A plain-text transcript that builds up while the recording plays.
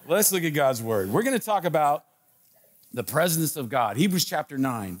Let's look at God's word. We're going to talk about the presence of God. Hebrews chapter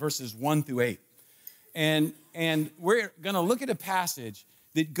 9, verses 1 through 8. And we're going to look at a passage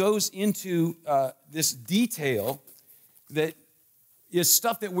that goes into this detail that is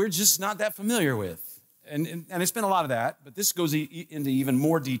stuff that we're just not that familiar with. And it's been a lot of that, but this goes into even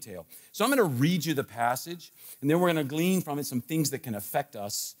more detail. So I'm going to read you the passage, and then we're going to glean from it some things that can affect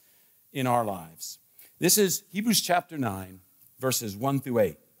us in our lives. This is Hebrews chapter 9, verses 1 through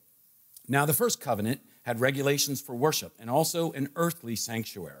 8. Now, the first covenant had regulations for worship and also an earthly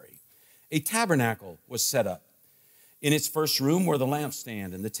sanctuary. A tabernacle was set up. In its first room were the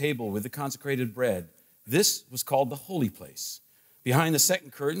lampstand and the table with the consecrated bread. This was called the holy place. Behind the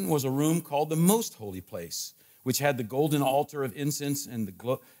second curtain was a room called the most holy place, which had the golden altar of incense and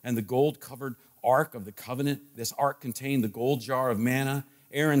the gold-covered ark of the covenant. This ark contained the gold jar of manna,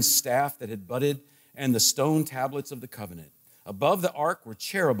 Aaron's staff that had budded, and the stone tablets of the covenant. Above the ark were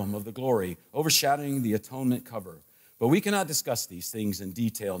cherubim of the glory, overshadowing the atonement cover. But we cannot discuss these things in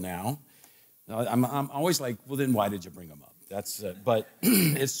detail now. I'm always like, well, then why did you bring them up? But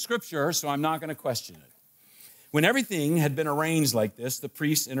it's scripture, so I'm not going to question it. When everything had been arranged like this, the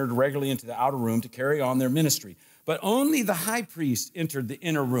priests entered regularly into the outer room to carry on their ministry. But only the high priest entered the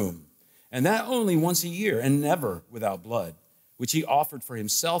inner room, and that only once a year, and never without blood, which he offered for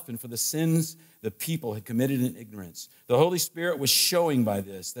himself and for the sins the people had committed in ignorance. The Holy Spirit was showing by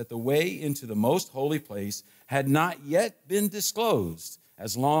this that the way into the most holy place had not yet been disclosed,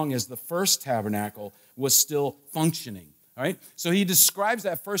 as long as the first tabernacle was still functioning. All right, so he describes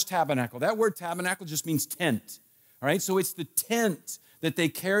that first tabernacle. That word tabernacle just means tent. All right, so it's the tent that they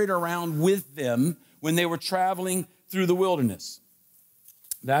carried around with them when they were traveling through the wilderness.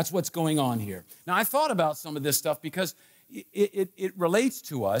 That's what's going on here. Now, I thought about some of this stuff because it relates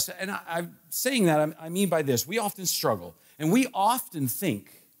to us. And I'm saying that, I mean by this, we often struggle. And we often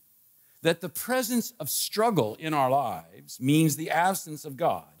think that the presence of struggle in our lives means the absence of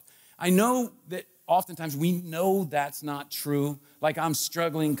God. I know that oftentimes we know that's not true. Like I'm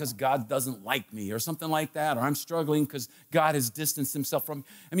struggling because God doesn't like me or something like that. Or I'm struggling because God has distanced himself from me.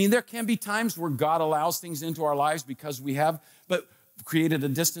 I mean, there can be times where God allows things into our lives because we have created a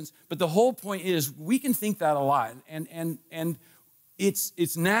distance. But the whole point is we can think that a lot. And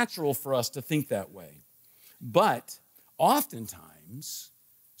it's natural for us to think that way. But oftentimes,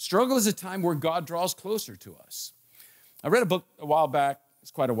 struggle is a time where God draws closer to us. I read a book a while back.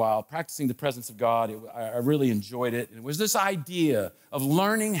 It's quite a while, Practicing the Presence of God. I really enjoyed it. And it was this idea of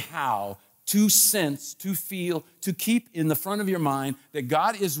learning how to sense, to feel, to keep in the front of your mind that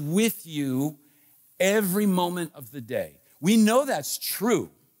God is with you every moment of the day. We know that's true.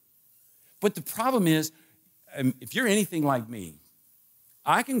 But the problem is, if you're anything like me,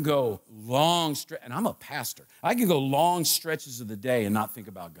 I can go long stretches, and I'm a pastor. I can go long stretches of the day and not think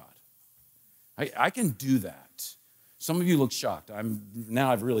about God. I can do that. Some of you look shocked.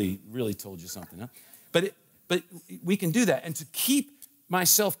 Now I've really, really told you something. Huh? But we can do that. And to keep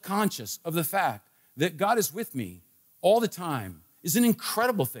myself conscious of the fact that God is with me all the time is an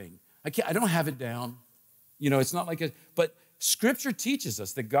incredible thing. I don't have it down. You know, it's not like but Scripture teaches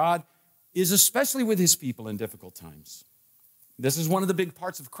us that God is especially with his people in difficult times. This is one of the big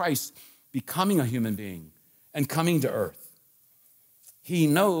parts of Christ becoming a human being and coming to earth. He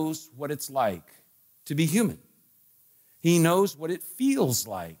knows what it's like to be human. He knows what it feels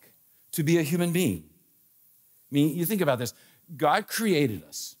like to be a human being. I mean, you think about this. God created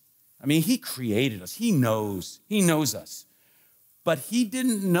us. I mean, he created us. He knows us. But he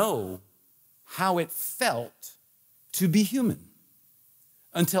didn't know how it felt to be human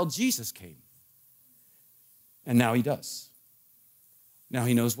until Jesus came. And now he does. Now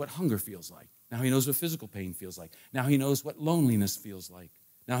he knows what hunger feels like. Now he knows what physical pain feels like. Now he knows what loneliness feels like.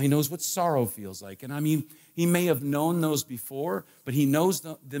 Now he knows what sorrow feels like. And I mean, he may have known those before, but he knows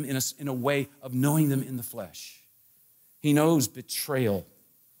them in a way of knowing them in the flesh. He knows betrayal.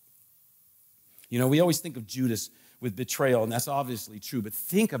 You know, we always think of Judas with betrayal, and that's obviously true, but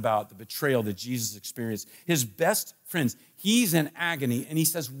think about the betrayal that Jesus experienced. His best friends, he's in agony, and he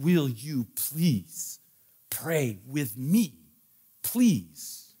says, will you please pray with me?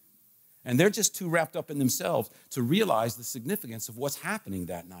 Please. And they're just too wrapped up in themselves to realize the significance of what's happening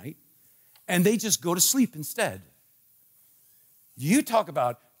that night. And they just go to sleep instead. You talk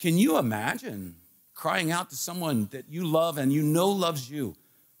about, can you imagine crying out to someone that you love and you know loves you?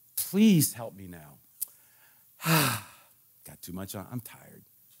 Please help me now. Got too much on. I'm tired.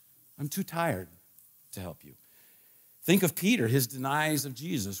 I'm too tired to help you. Think of Peter. His denials of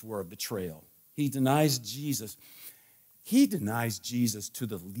Jesus were a betrayal. He denies Jesus. He denies Jesus to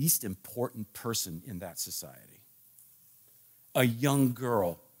the least important person in that society. A young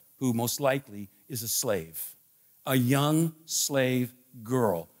girl who most likely is a slave, a young slave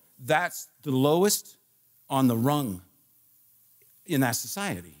girl. That's the lowest on the rung in that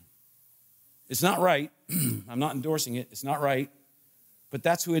society. It's not right. I'm not endorsing it. It's not right. But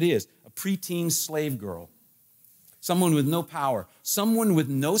that's who it is, a preteen slave girl. Someone with no power, someone with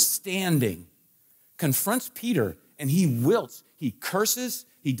no standing, confronts Peter, and he wilts. He curses,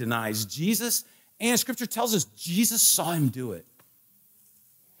 he denies Jesus, and Scripture tells us Jesus saw him do it.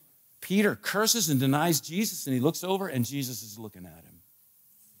 Peter curses and denies Jesus, and he looks over, and Jesus is looking at him.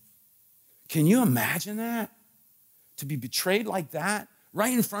 Can you imagine that? To be betrayed like that,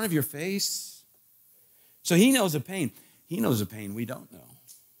 right in front of your face? So he knows the pain. He knows the pain we don't know.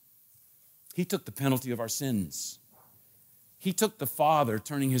 He took the penalty of our sins. He took the Father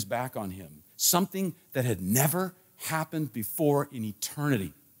turning his back on him, something that had never happened before in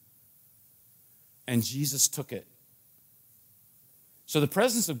eternity. And Jesus took it. So the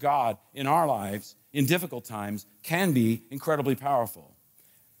presence of God in our lives in difficult times can be incredibly powerful.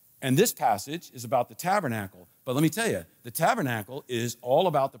 And this passage is about the tabernacle. But let me tell you, the tabernacle is all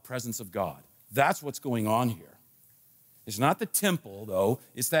about the presence of God. That's what's going on here. It's not the temple, though.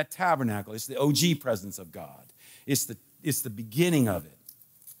 It's that tabernacle. It's the OG presence of God. It's the beginning of it.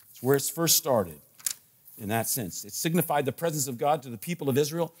 It's where it's first started in that sense. It signified the presence of God to the people of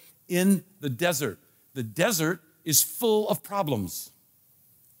Israel in the desert. The desert is full of problems.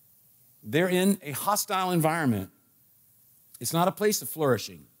 They're in a hostile environment. It's not a place of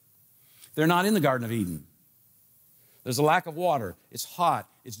flourishing. They're not in the Garden of Eden. There's a lack of water. It's hot.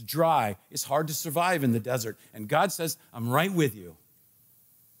 It's dry. It's hard to survive in the desert. And God says, I'm right with you.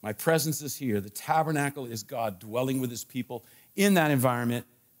 My presence is here. The tabernacle is God dwelling with his people in that environment,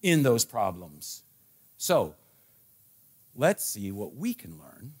 in those problems. So, let's see what we can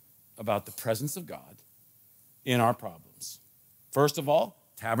learn about the presence of God in our problems. First of all,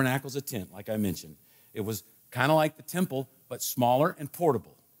 tabernacle's a tent, like I mentioned. It was kind of like the temple, but smaller and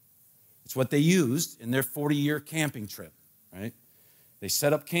portable. It's what they used in their 40-year camping trip, right? They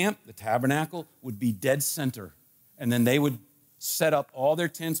set up camp. The tabernacle would be dead center. And then they would set up all their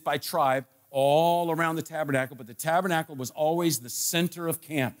tents by tribe all around the tabernacle. But the tabernacle was always the center of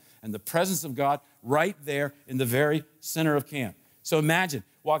camp and the presence of God right there in the very center of camp. So imagine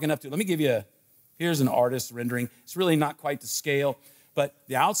walking up to it. Let me give you here's an artist's rendering. It's really not quite to scale. But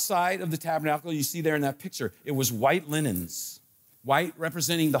the outside of the tabernacle, you see there in that picture, it was white linens. White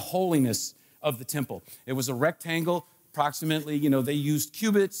representing the holiness of the temple. It was a rectangle, approximately, they used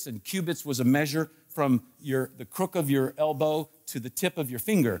cubits, and cubits was a measure from the crook of your elbow to the tip of your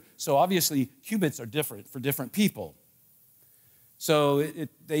finger. So obviously, cubits are different for different people. So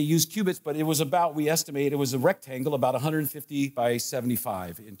they used cubits, but it was about, we estimate, it was a rectangle about 150 by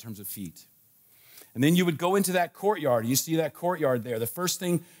 75 in terms of feet. And then you would go into that courtyard. You see that courtyard there. The first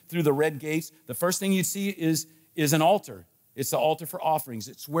thing through the red gates, the first thing you'd see is an altar. It's the altar for offerings.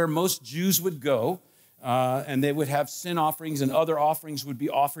 It's where most Jews would go, and they would have sin offerings, and other offerings would be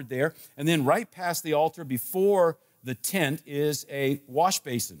offered there. And then right past the altar before the tent is a wash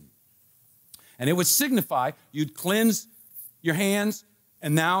basin. And it would signify you'd cleanse your hands,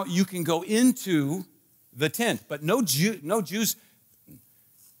 and now you can go into the tent. But no Jews,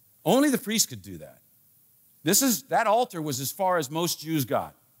 only the priest could do that. That altar was as far as most Jews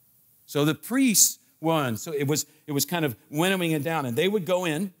got. So the priests won. So it was kind of winnowing it down. And they would go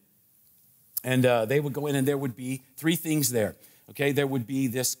in, and there would be three things there. Okay, there would be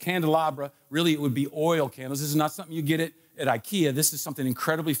this candelabra. Really, it would be oil candles. This is not something you get at IKEA. This is something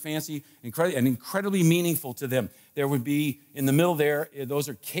incredibly fancy, and incredibly meaningful to them. There would be, in the middle there, those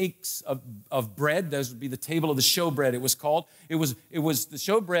are cakes of bread. Those would be the table of the showbread, it was called. It was the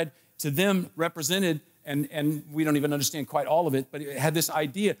showbread to them represented, and we don't even understand quite all of it, but it had this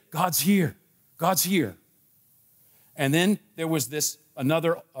idea, God's here. God's here. And then there was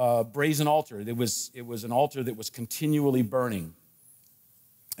another brazen altar. It was an altar that was continually burning.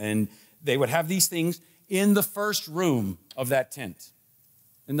 And they would have these things in the first room of that tent.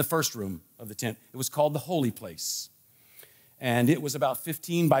 In the first room of the tent. It was called the holy place. And it was about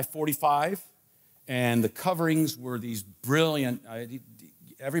 15 by 45. And the coverings were these brilliant,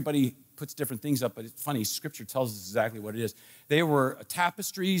 everybody puts different things up, but it's funny, Scripture tells us exactly what it is. They were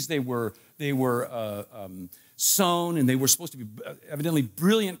tapestries, they were sewn, and they were supposed to be evidently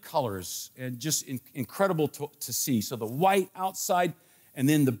brilliant colors and just incredible to see. So the white outside, and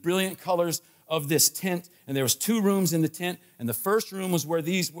then the brilliant colors of this tent. And there was 2 rooms in the tent, and the first room was where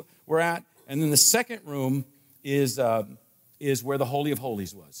these were at, and then the second room is where the Holy of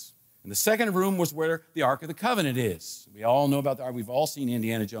Holies was. And the second room was where the Ark of the Covenant is. We all know about the Ark. We've all seen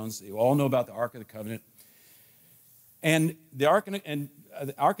Indiana Jones. We all know about the Ark of the Covenant. And the Ark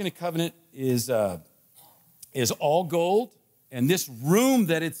of the Covenant is all gold. And this room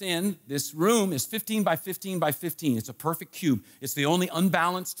that it's in, this room is 15 by 15 by 15. It's a perfect cube. It's the only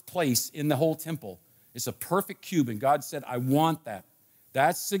unbalanced place in the whole temple. It's a perfect cube. And God said, I want that.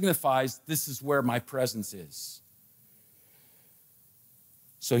 That signifies this is where my presence is.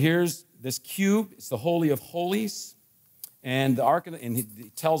 So here's this cube. It's the Holy of Holies. And the Ark of and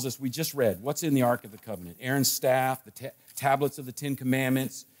it tells us, we just read, what's in the Ark of the Covenant? Aaron's staff, the tablets of the Ten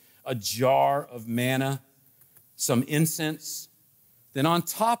Commandments, a jar of manna, some incense. Then on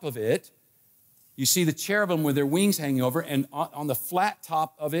top of it, you see the cherubim with their wings hanging over, and on the flat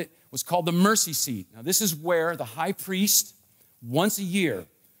top of it was called the mercy seat. Now this is where the high priest, once a year,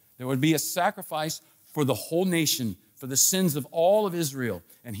 there would be a sacrifice for the whole nation, for the sins of all of Israel.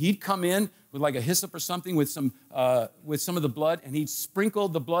 And he'd come in with like a hyssop or something with some of the blood, and he'd sprinkle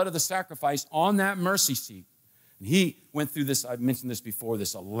the blood of the sacrifice on that mercy seat. And he went through this, I've mentioned this before,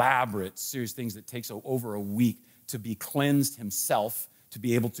 this elaborate series of things that takes over a week to be cleansed himself, to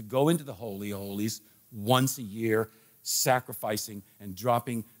be able to go into the Holy of Holies once a year, sacrificing and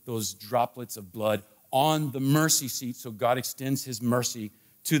dropping those droplets of blood on the mercy seat so God extends his mercy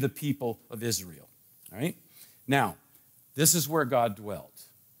to the people of Israel. All right? Now, this is where God dwelt.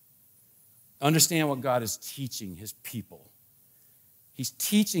 Understand what God is teaching his people. He's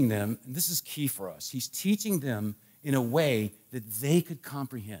teaching them, and this is key for us, he's teaching them in a way that they could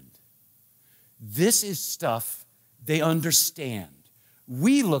comprehend. This is stuff they understand.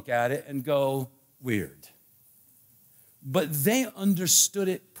 We look at it and go, weird. But they understood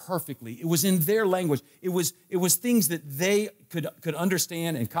it perfectly. It was in their language. It was things that they could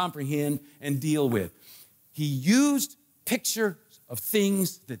understand and comprehend and deal with. He used pictures of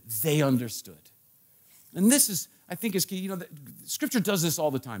things that they understood. And this is, I think, is key. You know, Scripture does this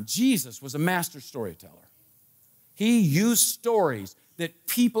all the time. Jesus was a master storyteller. He used stories that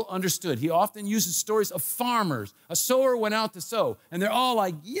people understood. He often uses stories of farmers. A sower went out to sow, and they're all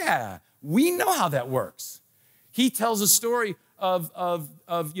like, yeah, we know how that works. He tells a story of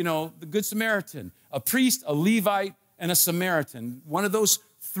the Good Samaritan, a priest, a Levite, and a Samaritan. One of those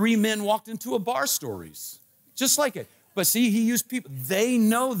three men walked into a bar stories, just like it. But see, he used people. They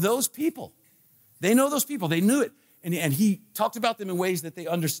know those people. They know those people. They knew it. And he talked about them in ways that they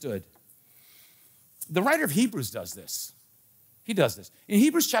understood. The writer of Hebrews does this. He does this. In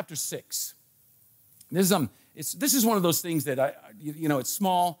Hebrews chapter 6, this is one of those things that, it's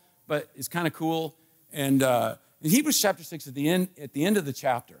small, but it's kind of cool. And in Hebrews chapter 6, at the end of the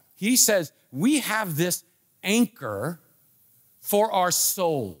chapter, he says, we have this anchor for our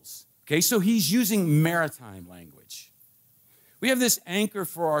souls. Okay, so he's using maritime language. We have this anchor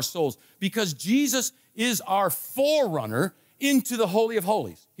for our souls because Jesus is our forerunner into the Holy of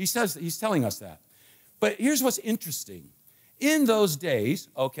Holies. He's telling us that. But here's what's interesting. In those days,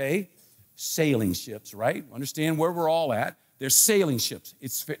 okay, sailing ships, right? Understand where we're all at. They're sailing ships.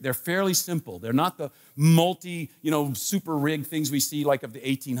 They're fairly simple. They're not the super rigged things we see like of the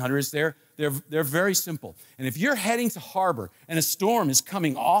 1800s. They're very simple. And if you're heading to harbor and a storm is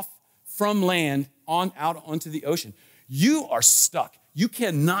coming off from land out onto the ocean, you are stuck. You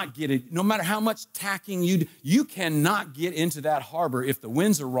cannot get it. No matter how much tacking you cannot get into that harbor if the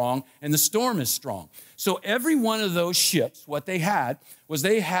winds are wrong and the storm is strong. So every one of those ships, what they had was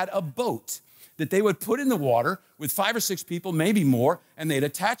they had a boat that they would put in the water with 5 or 6 people, maybe more, and they'd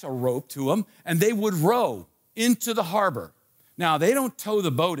attach a rope to them, and they would row into the harbor. Now, they don't tow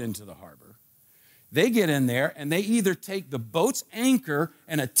the boat into the harbor. They get in there, and they either take the boat's anchor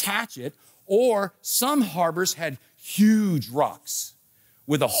and attach it, or some harbors had huge rocks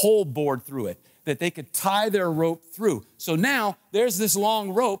with a hole bored through it that they could tie their rope through. So now there's this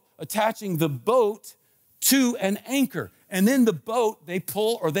long rope attaching the boat to an anchor. And then the boat, they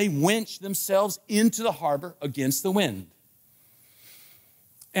pull or they winch themselves into the harbor against the wind.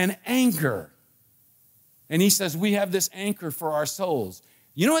 An anchor. And he says, we have this anchor for our souls.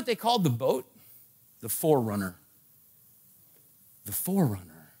 You know what they called the boat? The forerunner. The forerunner.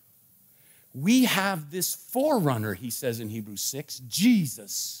 We have this forerunner, he says in Hebrews 6,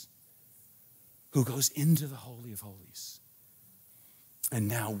 Jesus, who goes into the Holy of Holies. And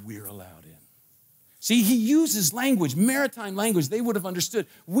now we're allowed in. See, he uses language, maritime language they would have understood.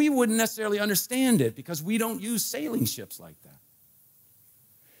 We wouldn't necessarily understand it because we don't use sailing ships like that.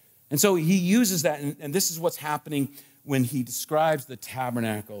 And so he uses that, and this is what's happening when he describes the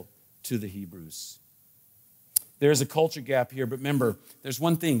tabernacle to the Hebrews. There's a culture gap here, but remember, there's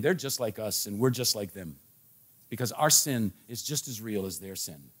one thing. They're just like us, and we're just like them because our sin is just as real as their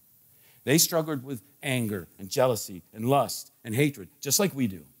sin. They struggled with anger and jealousy and lust and hatred, just like we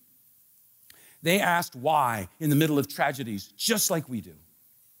do. They asked why in the middle of tragedies, just like we do.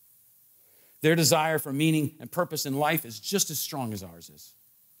 Their desire for meaning and purpose in life is just as strong as ours is.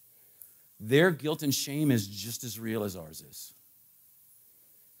 Their guilt and shame is just as real as ours is.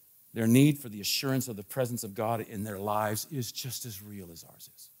 Their need for the assurance of the presence of God in their lives is just as real as ours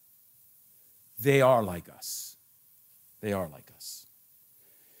is. They are like us. They are like us.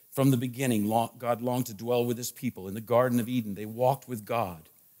 From the beginning, God longed to dwell with his people. In the Garden of Eden, they walked with God.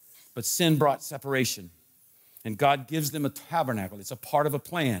 But sin brought separation. And God gives them a tabernacle. It's a part of a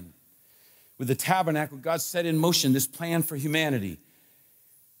plan. With the tabernacle, God set in motion this plan for humanity.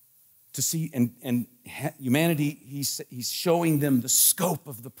 To see, and humanity, he's showing them the scope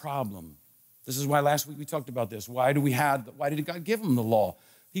of the problem. This is why last week we talked about this. Why did God give them the law?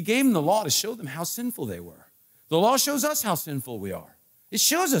 He gave them the law to show them how sinful they were. The law shows us how sinful we are. It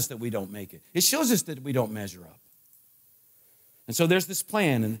shows us that we don't make it. It shows us that we don't measure up. And so there's this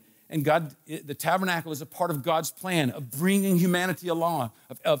plan, and God, the tabernacle is a part of God's plan of bringing humanity along,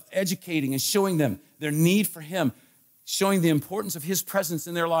 of educating and showing them their need for him, showing the importance of his presence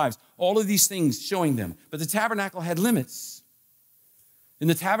in their lives. All of these things showing them. But the tabernacle had limits. In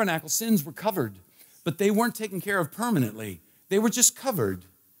the tabernacle, sins were covered, but they weren't taken care of permanently. They were just covered.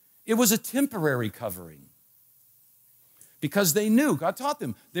 It was a temporary covering. Because they knew, God taught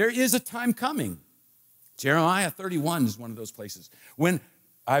them, there is a time coming. Jeremiah 31 is one of those places. When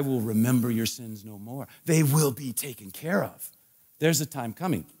I will remember your sins no more. They will be taken care of. There's a time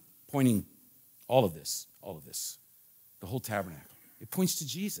coming, pointing all of this, the whole tabernacle. It points to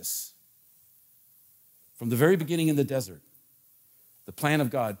Jesus. From the very beginning in the desert, the plan of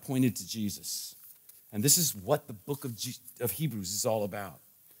God pointed to Jesus. And this is what the book of Hebrews is all about.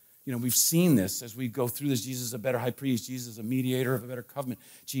 You know, we've seen this as we go through this. Jesus is a better high priest. Jesus is a mediator of a better covenant.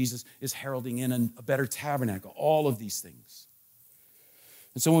 Jesus is heralding in a better tabernacle. All of these things.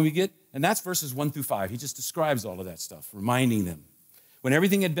 And so when we get, and that's verses 1 through 5. He just describes all of that stuff, reminding them. When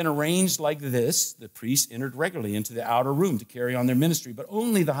everything had been arranged like this, the priests entered regularly into the outer room to carry on their ministry. But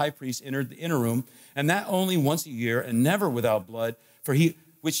only the high priest entered the inner room, and that only once a year, and never without blood,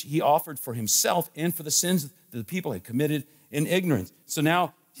 which he offered for himself and for the sins that the people had committed in ignorance. So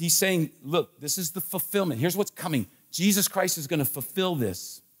now he's saying, look, this is the fulfillment. Here's what's coming. Jesus Christ is going to fulfill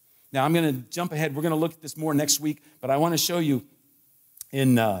this. Now I'm going to jump ahead. We're going to look at this more next week, but I want to show you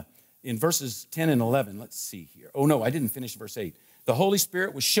in verses 10 and 11. Let's see here. Oh, no, I didn't finish verse 8. The Holy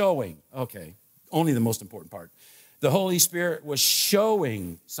Spirit was showing. Okay, only the most important part. The Holy Spirit was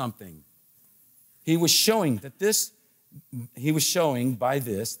showing something. He was showing by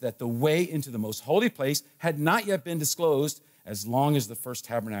this that the way into the most holy place had not yet been disclosed as long as the first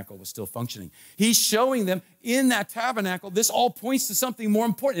tabernacle was still functioning. He's showing them in that tabernacle, this all points to something more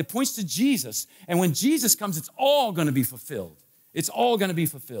important. It points to Jesus. And when Jesus comes, it's all going to be fulfilled. It's all going to be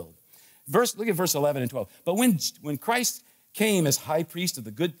fulfilled. Look at verse 11 and 12. But when Christ came as high priest of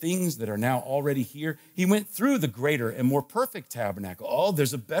the good things that are now already here, he went through the greater and more perfect tabernacle. Oh,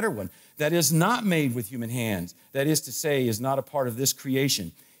 there's a better one that is not made with human hands. That is to say, is not a part of this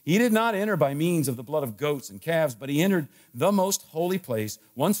creation. He did not enter by means of the blood of goats and calves, but he entered the most holy place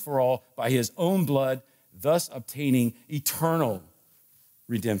once for all by his own blood, thus obtaining eternal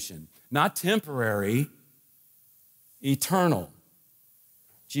redemption. Not temporary, eternal.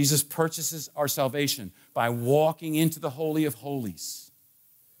 Jesus purchases our salvation by walking into the Holy of Holies,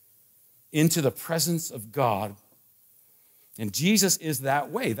 into the presence of God. And Jesus is that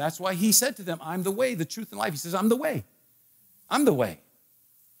way. That's why he said to them, I'm the way, the truth, and life. He says, I'm the way. I'm the way.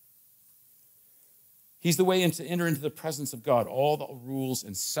 He's the way to enter into the presence of God. All the rules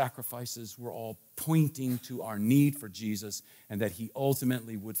and sacrifices were all pointing to our need for Jesus and that he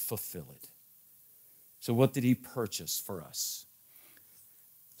ultimately would fulfill it. So what did he purchase for us?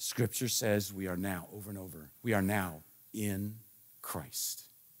 Scripture says we are now, over and over, we are now in Christ.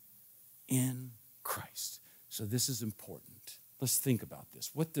 In Christ. So this is important. Let's think about this.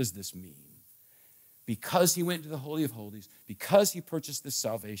 What does this mean? Because he went to the Holy of Holies, because he purchased this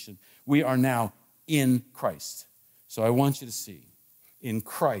salvation, we are now in Christ. So I want you to see, in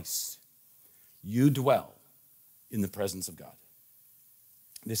Christ, you dwell in the presence of God.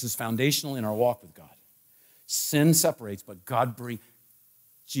 This is foundational in our walk with God. Sin separates, but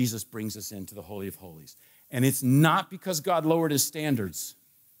Jesus brings us into the Holy of Holies. And it's not because God lowered his standards.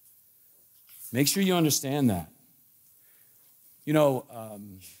 Make sure you understand that. You know,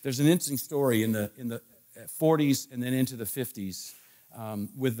 there's an interesting story in the 40s and then into the 50s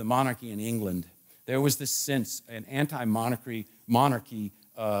with the monarchy in England. There was this sense, an anti-monarchy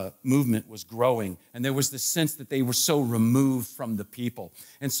movement was growing, and there was this sense that they were so removed from the people.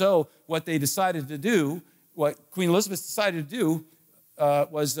 And so what they decided to do, what Queen Elizabeth decided to do,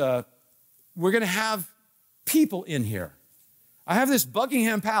 was we're going to have people in here. I have this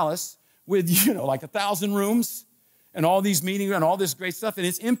Buckingham Palace with, like 1,000 rooms and all these meetings and all this great stuff, and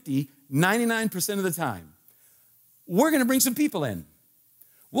it's empty 99% of the time. We're going to bring some people in.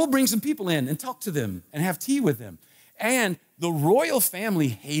 We'll bring some people in and talk to them and have tea with them. And the royal family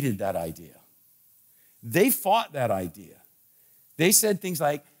hated that idea. They fought that idea. They said things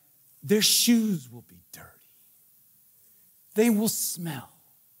like, their shoes will be dirty. They will smell.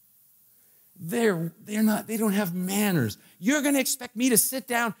 They don't have manners. You're going to expect me to sit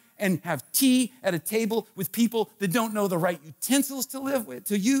down and have tea at a table with people that don't know the right utensils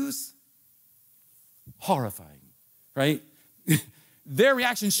to use? Horrifying, right? Their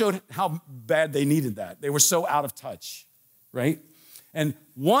reaction showed how bad they needed that. They were so out of touch, right? And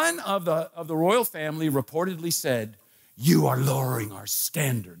one of the royal family reportedly said, "You are lowering our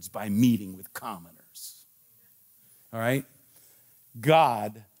standards by meeting with commoners." All right?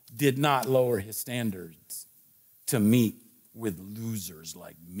 God did not lower his standards to meet with losers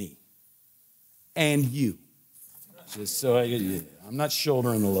like me and you. Just so I'm not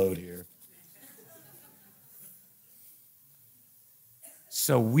shouldering the load here.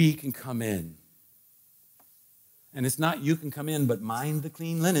 So we can come in. And it's not you can come in, but mind the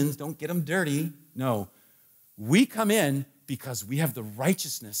clean linens, don't get them dirty. No, we come in because we have the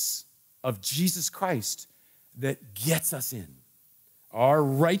righteousness of Jesus Christ that gets us in. Our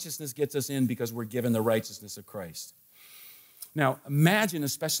righteousness gets us in because we're given the righteousness of Christ. Now, imagine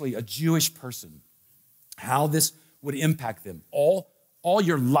especially a Jewish person, how this would impact them. All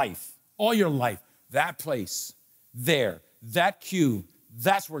your life, that place, there, that queue,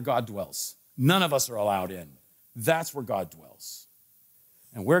 that's where God dwells. None of us are allowed in. That's where God dwells.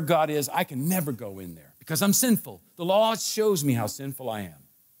 And where God is, I can never go in there because I'm sinful. The law shows me how sinful I am.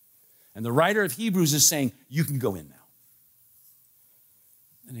 And the writer of Hebrews is saying, you can go in now.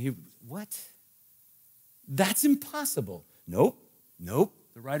 And what? That's impossible. Nope.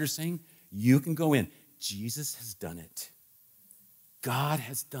 The writer's saying, you can go in. Jesus has done it. God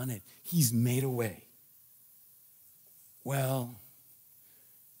has done it. He's made a way. Well,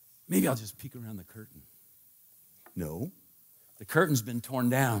 maybe I'll just peek around the curtain. No, the curtain's been torn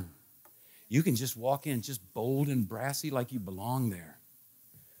down. You can just walk in, just bold and brassy like you belong there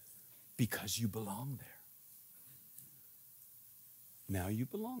because you belong there. Now you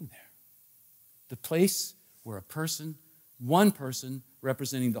belong there. The place where one person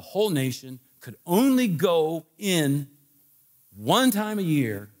representing the whole nation could only go in one time a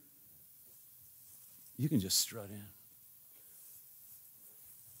year, you can just strut in.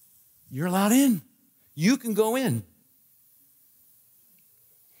 You're allowed in. You can go in.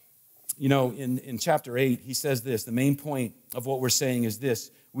 In chapter 8, he says this. The main point of what we're saying is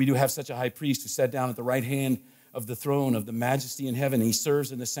this. We do have such a high priest who sat down at the right hand of the throne of the majesty in heaven. He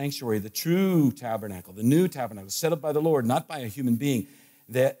serves in the sanctuary, the true tabernacle, the new tabernacle, set up by the Lord, not by a human being.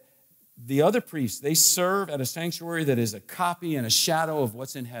 That the other priests, they serve at a sanctuary that is a copy and a shadow of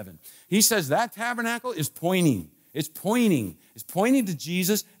what's in heaven. He says that tabernacle is pointing. It's pointing to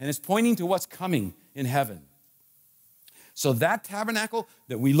Jesus, and it's pointing to what's coming in heaven. So that tabernacle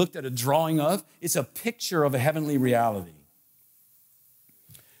that we looked at a drawing of, it's a picture of a heavenly reality.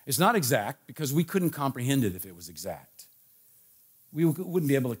 It's not exact because we couldn't comprehend it if it was exact. We wouldn't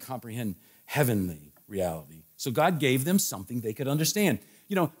be able to comprehend heavenly reality. So God gave them something they could understand.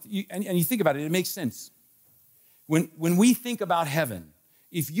 And you think about it, it makes sense. When we think about heaven,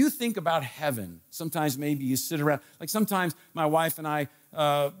 if you think about heaven, sometimes maybe you sit around, like sometimes my wife and I,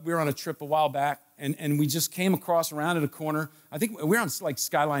 we were on a trip a while back, and we just came across around at a corner. I think we were on like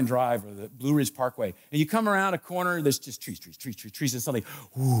Skyline Drive or the Blue Ridge Parkway, and you come around a corner, there's just trees, and suddenly,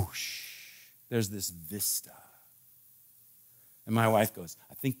 whoosh, there's this vista. And my wife goes,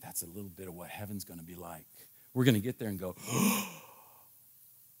 I think that's a little bit of what heaven's going to be like. We're going to get there and go,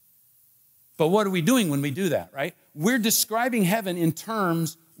 But what are we doing when we do that, right? We're describing heaven in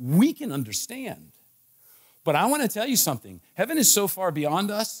terms we can understand. But I want to tell you something. Heaven is so far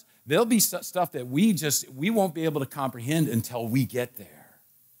beyond us, there'll be stuff that we won't be able to comprehend until we get there.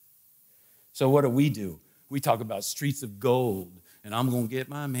 So what do? We talk about streets of gold, and I'm going to get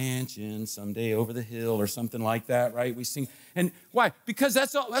my mansion someday over the hill or something like that, right? We sing. And why? Because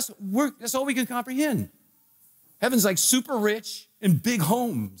that's all we can comprehend. Heaven's like super rich and big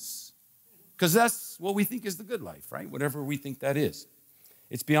homes. Because that's what we think is the good life, right? Whatever we think that is.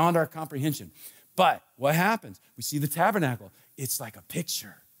 It's beyond our comprehension. But what happens? We see the tabernacle. It's like a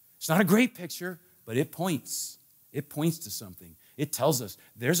picture. It's not a great picture, but it points. It points to something. It tells us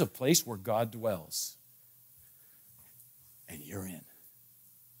there's a place where God dwells. And you're in.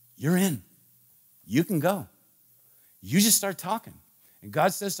 You're in. You can go. You just start talking. And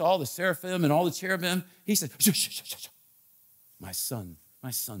God says to all the seraphim and all the cherubim, he said, shh, shh, shh, shh, shh. My son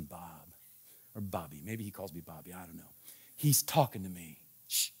Bob, or Bobby. Maybe he calls me Bobby. I don't know. He's talking to me.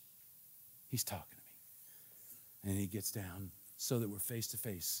 Shh. He's talking to me. And he gets down so that we're face to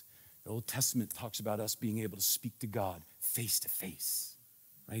face. The Old Testament talks about us being able to speak to God face to face,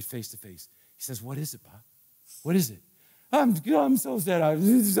 right? Face to face. He says, what is it, Bob? What is it? I'm so sad.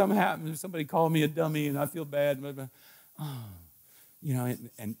 Something happened. Somebody called me a dummy and I feel bad. Oh. You know,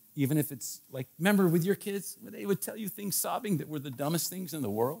 and even if it's like, remember with your kids, they would tell you things sobbing that were the dumbest things in the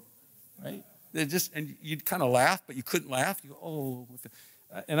world, right? And you'd kind of laugh, but you couldn't laugh. You go, oh.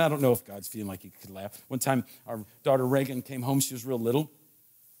 And I don't know if God's feeling like he could laugh. One time, our daughter Reagan came home. She was real little.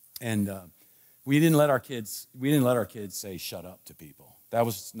 And we didn't let our kids say shut up to people. That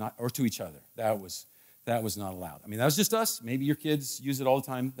was not, or to each other. That was not allowed. I mean, that was just us. Maybe your kids use it all the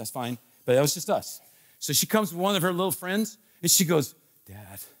time. That's fine. But that was just us. So she comes with one of her little friends, and she goes,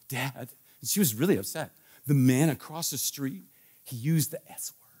 Dad. And she was really upset. The man across the street, he used the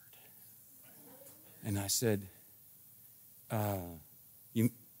S word. And I said, you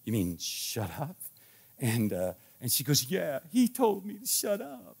mean shut up? And she goes, yeah, he told me to shut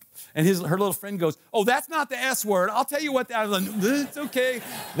up. And her little friend goes, oh, that's not the S word. I'll tell you what that is. That's okay.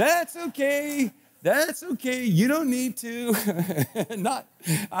 That's okay. That's okay. You don't need to.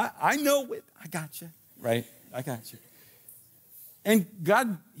 I know it. I got you. Right? I got you. And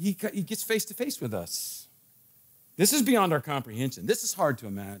God, he gets face to face with us. This is beyond our comprehension. This is hard to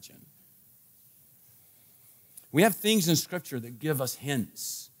imagine. We have things in Scripture that give us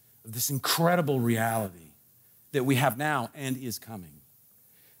hints of this incredible reality that we have now and is coming.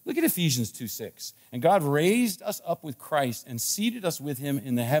 Look at Ephesians 2:6. And God raised us up with Christ and seated us with him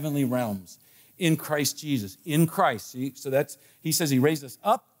in the heavenly realms in Christ Jesus. In Christ. See? So he says he raised us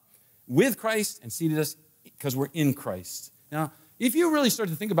up with Christ and seated us because we're in Christ. Now, if you really start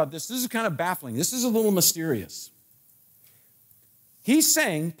to think about this, this is kind of baffling. This is a little mysterious.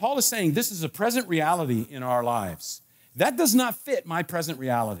 Paul is saying this is a present reality in our lives. That does not fit my present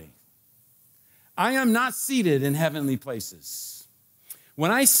reality. I am not seated in heavenly places. When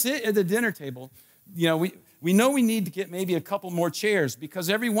I sit at the dinner table, you know, we know we need to get maybe a couple more chairs because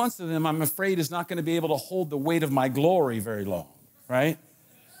every once of them, I'm afraid, is not going to be able to hold the weight of my glory very long, right?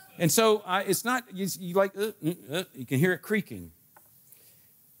 And so it's not, you can hear it creaking.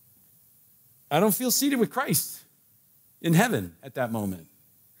 I don't feel seated with Christ in heaven at that moment.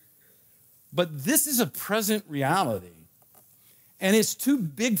 But this is a present reality. And it's too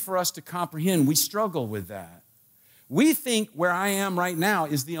big for us to comprehend. We struggle with that. We think where I am right now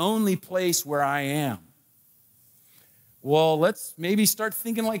is the only place where I am. Well, let's maybe start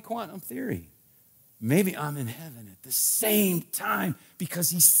thinking like quantum theory. Maybe I'm in heaven at the same time because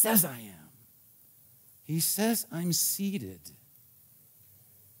he says I am. He says I'm seated.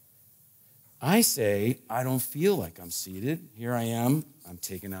 I say, I don't feel like I'm seated. Here I am. I'm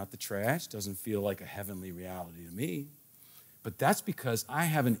taking out the trash. Doesn't feel like a heavenly reality to me. But that's because I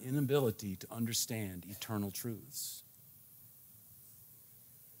have an inability to understand eternal truths.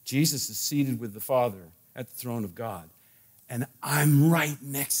 Jesus is seated with the Father at the throne of God, and I'm right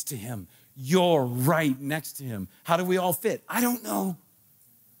next to him. You're right next to him. How do we all fit? I don't know.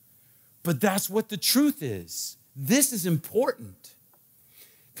 But that's what the truth is. This is important.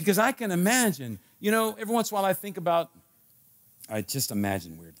 Because I can imagine, you know, every once in a while I just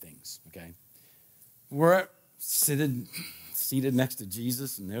imagine weird things, okay? We're seated next to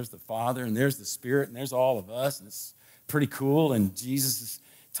Jesus, and there's the Father, and there's the Spirit, and there's all of us, and it's pretty cool, and Jesus is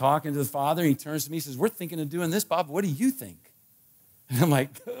talking to the Father, and he turns to me and says, we're thinking of doing this, Bob. What do you think? And I'm like,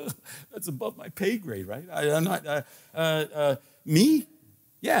 that's above my pay grade, right? I'm not, me?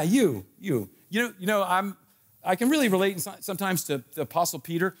 Yeah, you. I can really relate sometimes to the Apostle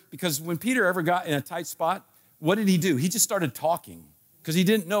Peter, because when Peter ever got in a tight spot, what did he do? He just started talking because he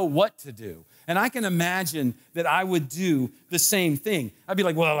didn't know what to do. And I can imagine that I would do the same thing. I'd be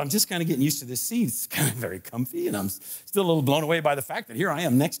like, well, I'm just kind of getting used to this seat. It's kind of very comfy, and I'm still a little blown away by the fact that here I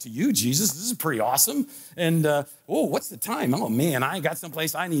am next to you, Jesus. This is pretty awesome. And, what's the time? Oh, man, I got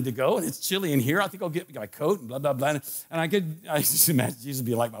someplace I need to go, and it's chilly in here. I think I'll get my coat and blah, blah, blah. And I just imagine Jesus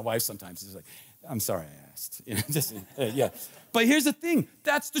being like my wife sometimes. He's like, I'm sorry I asked. You know, yeah. But here's the thing.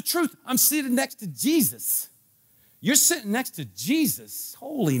 That's the truth. I'm seated next to Jesus. You're sitting next to Jesus.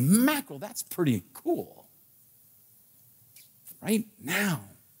 Holy mackerel, that's pretty cool. Right now,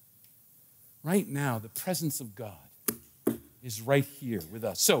 the presence of God is right here with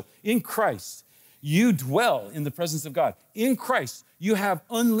us. So in Christ, you dwell in the presence of God. In Christ, you have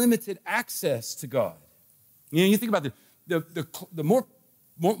unlimited access to God. You know, you think about the more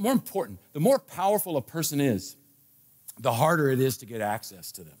important, the more powerful a person is, the harder it is to get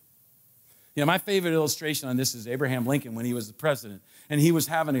access to them. You know, my favorite illustration on this is Abraham Lincoln when he was the president. And he was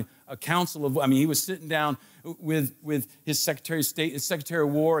having a council of, he was sitting down with his Secretary of State, his Secretary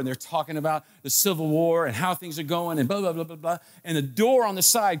of War, and they're talking about the Civil War and how things are going and blah, blah, blah, blah, blah. And the door on the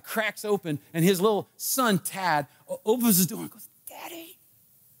side cracks open, and his little son, Tad, opens the door and goes, Daddy,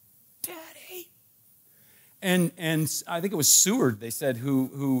 Daddy. And I think it was Seward, they said,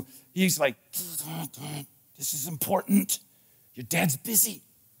 who he's like, this is important. Your dad's busy.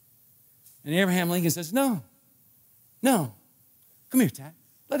 And Abraham Lincoln says, no. Come here, Tad.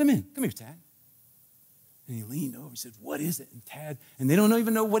 Let him in. Come here, Tad. And he leaned over and said, what is it? And Tad, and they don't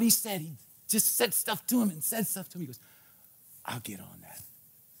even know what he said. He just said stuff to him and said stuff to him. He goes, I'll get on that.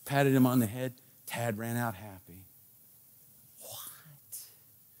 Patted him on the head. Tad ran out happy. What?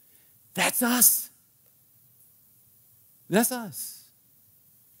 That's us. That's us.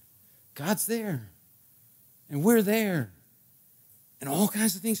 God's there. And we're there. And all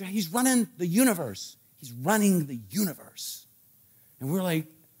kinds of things. He's running the universe. He's running the universe. And we're like,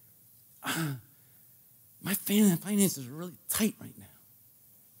 my finances are really tight right now.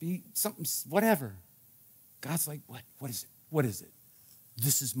 Be something, whatever. God's like, what? What is it? What is it?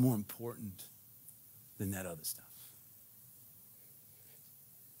 This is more important than that other stuff.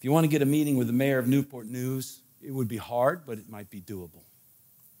 If you want to get a meeting with the mayor of Newport News, it would be hard, but it might be doable.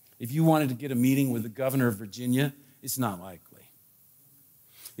 If you wanted to get a meeting with the governor of Virginia, it's not likely.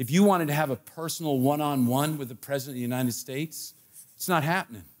 If you wanted to have a personal one-on-one with the President of the United States, it's not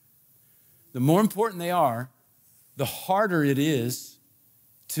happening. The more important they are, the harder it is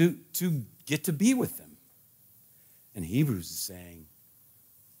to get to be with them. And Hebrews is saying,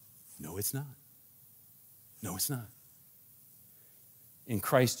 no, it's not. No, it's not. In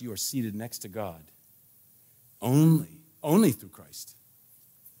Christ, you are seated next to God. Only through Christ.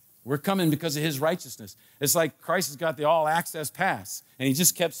 We're coming because of his righteousness. It's like Christ has got the all-access pass. And he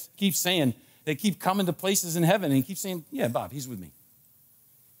just keeps saying, they keep coming to places in heaven. And he keeps saying, yeah, Bob, he's with me.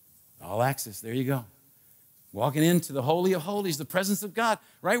 All access, there you go. Walking into the Holy of Holies, the presence of God,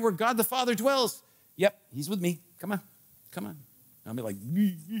 right where God the Father dwells. Yep, he's with me. Come on. I'll be like,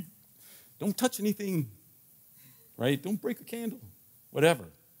 don't touch anything, right? Don't break a candle, whatever.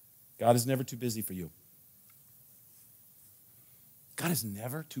 God is never too busy for you. God is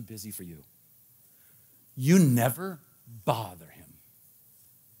never too busy for you. You never bother him.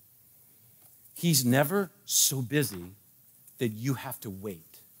 He's never so busy that you have to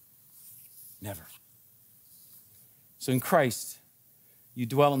wait. Never. So in Christ, you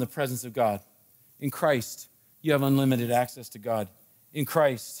dwell in the presence of God. In Christ, you have unlimited access to God. In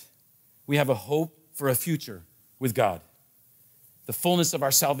Christ, we have a hope for a future with God. The fullness of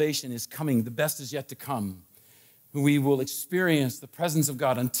our salvation is coming. The best is yet to come. We will experience the presence of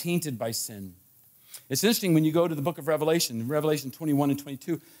God untainted by sin. It's interesting when you go to the book of Revelation 21 and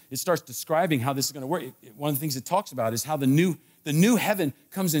 22, it starts describing how this is going to work. One of the things it talks about is how the new heaven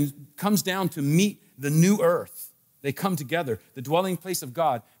comes down to meet the new earth. They come together. The dwelling place of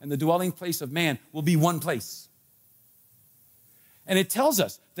God and the dwelling place of man will be one place. And it tells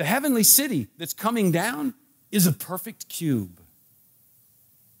us the heavenly city that's coming down is a perfect cube.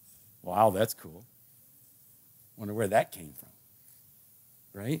 Wow, that's cool. Wonder where that came from,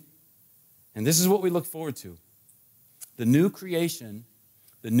 right? And this is what we look forward to. The new creation,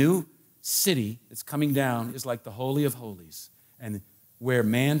 the new city that's coming down is like the Holy of Holies. And where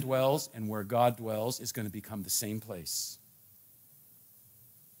man dwells and where God dwells is going to become the same place.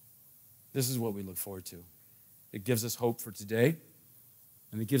 This is what we look forward to. It gives us hope for today,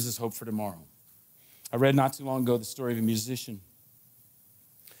 and it gives us hope for tomorrow. I read not too long ago the story of a musician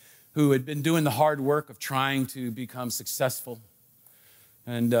who had been doing the hard work of trying to become successful.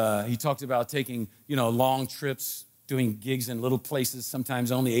 And he talked about taking, long trips, doing gigs in little places.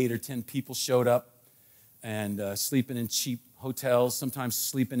 Sometimes only 8 or 10 people showed up, and sleeping in cheap hotels, sometimes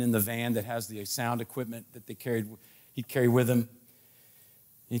sleeping in the van that has the sound equipment that he'd carry with him. And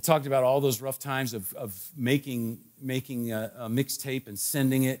he talked about all those rough times of making a mixtape and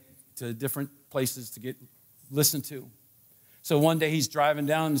sending it to different places to get listened to. So one day he's driving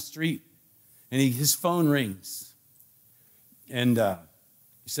down the street and his phone rings. And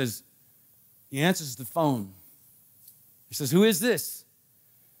he answers the phone. He says, who is this?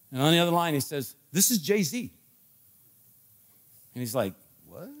 And on the other line he says, this is Jay-Z. And he's like,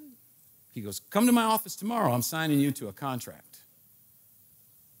 what? He goes, come to my office tomorrow. I'm signing you to a contract.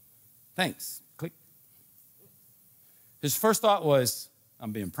 Thanks. Click. His first thought was,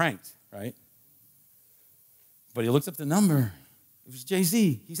 I'm being pranked, right? But he looked up the number. It was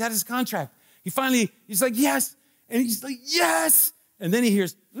Jay-Z. He's had his contract. He's like, yes. And he's like, yes. And then he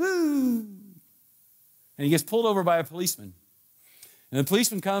hears, woo. And And he gets pulled over by a policeman. And the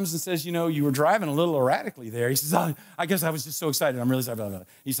policeman comes and says, you were driving a little erratically there. He says, oh, I guess I was just so excited. I'm really sorry about it.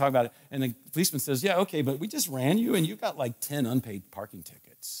 He's talking about it. And the policeman says, yeah, okay, but we just ran you and you got like 10 unpaid parking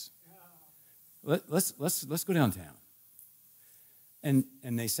tickets. Let's go downtown. And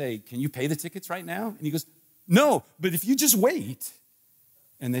they say, can you pay the tickets right now? And he goes, no, but if you just wait.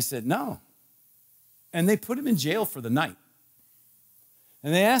 And they said, no. And they put him in jail for the night.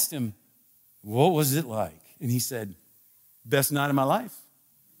 And they asked him, what was it like? And he said, best night of my life.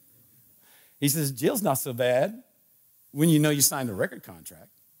 He says, jail's not so bad when you know you signed a record contract.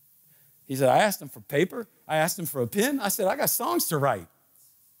 He said, I asked him for paper. I asked him for a pen. I said, I got songs to write.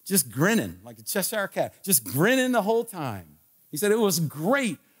 Just grinning like a Cheshire cat, just grinning the whole time. He said, it was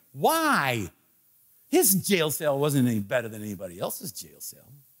great. Why? His jail cell wasn't any better than anybody else's jail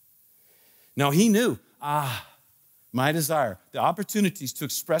cell. No, he knew, my desire, the opportunities to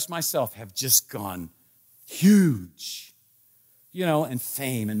express myself have just gone huge. And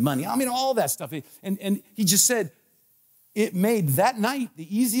fame and money. I mean, all that stuff. And he just said, it made that night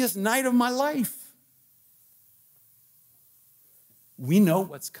the easiest night of my life. We know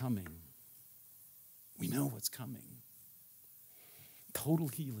what's coming. We know what's coming. Total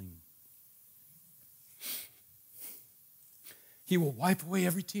healing. He will wipe away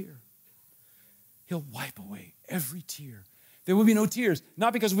every tear. He'll wipe away every tear. There will be no tears,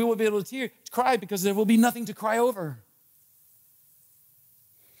 not because we will be able to cry, because there will be nothing to cry over.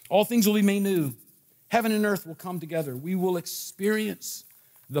 All things will be made new. Heaven and earth will come together. We will experience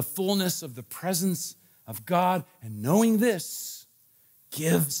the fullness of the presence of God. And knowing this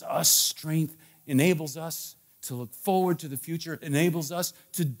gives us strength, enables us to look forward to the future, enables us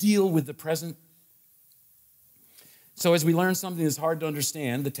to deal with the present. So as we learn something that's hard to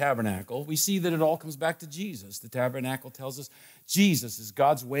understand, the tabernacle, we see that it all comes back to Jesus. The tabernacle tells us Jesus is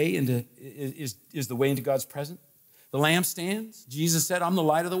God's way is the way into God's presence. The lampstands, Jesus said, I'm the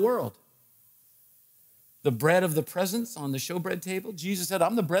light of the world. The bread of the presence on the showbread table, Jesus said,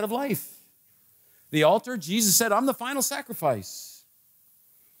 I'm the bread of life. The altar, Jesus said, I'm the final sacrifice.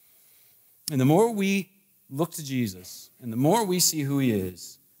 And the more we look to Jesus and the more we see who he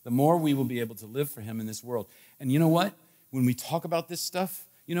is, the more we will be able to live for him in this world. And you know what? When we talk about this stuff,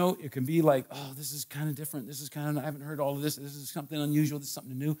 it can be like, oh, this is kind of different. This is kind of, I haven't heard all of this. This is something unusual. This is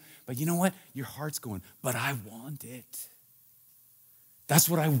something new. But you know what? Your heart's going, but I want it. That's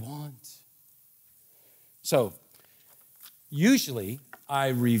what I want. So, usually I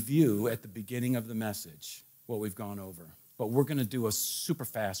review at the beginning of the message what we've gone over. But we're going to do a super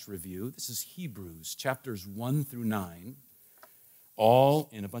fast review. This is Hebrews, chapters 1 through 9, all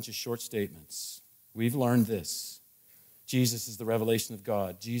in a bunch of short statements. We've learned this. Jesus is the revelation of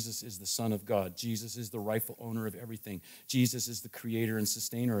God. Jesus is the Son of God. Jesus is the rightful owner of everything. Jesus is the creator and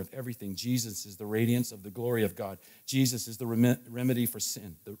sustainer of everything. Jesus is the radiance of the glory of God. Jesus is the remedy for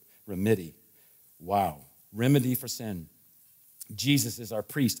sin. Remedy for sin. Jesus is our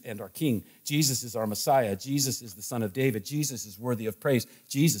priest and our king. Jesus is our Messiah. Jesus is the Son of David. Jesus is worthy of praise.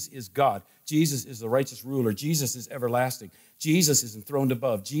 Jesus is God. Jesus is the righteous ruler. Jesus is everlasting. Jesus is enthroned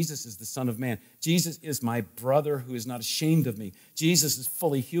above. Jesus is the Son of Man. Jesus is my brother who is not ashamed of me. Jesus is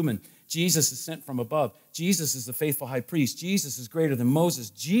fully human. Jesus is sent from above. Jesus is the faithful high priest. Jesus is greater than Moses.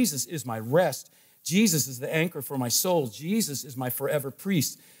 Jesus is my rest. Jesus is the anchor for my soul. Jesus is my forever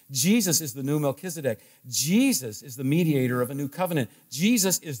priest. Jesus is the new Melchizedek. Jesus is the mediator of a new covenant.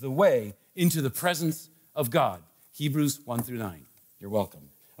 Jesus is the way into the presence of God. Hebrews 1 through 9. You're welcome.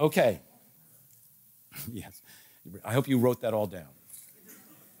 Okay. Yes. I hope you wrote that all down.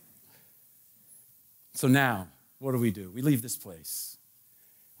 So now, what do? We leave this place.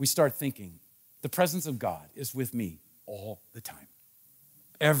 We start thinking, the presence of God is with me all the time.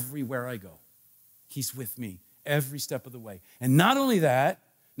 Everywhere I go, he's with me every step of the way. And not only that,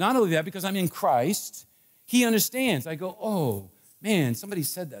 because I'm in Christ, he understands. I go, oh, man, somebody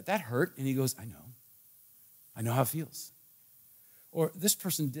said that. That hurt. And he goes, I know. I know how it feels. Or this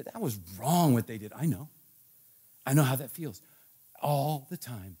person that was wrong what they did. I know how that feels. All the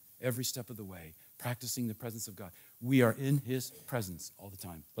time, every step of the way, practicing the presence of God. We are in his presence all the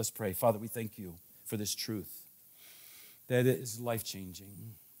time. Let's pray. Father, we thank you for this truth, that it is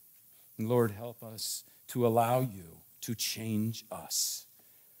life-changing. And Lord, help us to allow you to change us.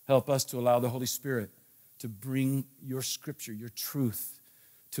 Help us to allow the Holy Spirit to bring your scripture, your truth,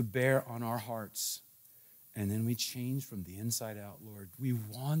 to bear on our hearts. And then we change from the inside out, Lord. We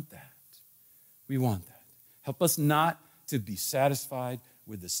want that. We want that. Help us not to be satisfied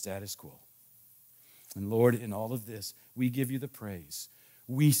with the status quo. And Lord, in all of this, we give you the praise.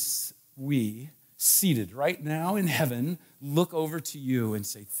 We seated right now in heaven, look over to you and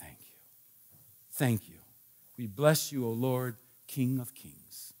say, thank you. Thank you We bless you, O Lord, King of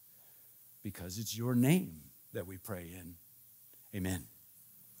kings, because it's your name that we pray in. Amen.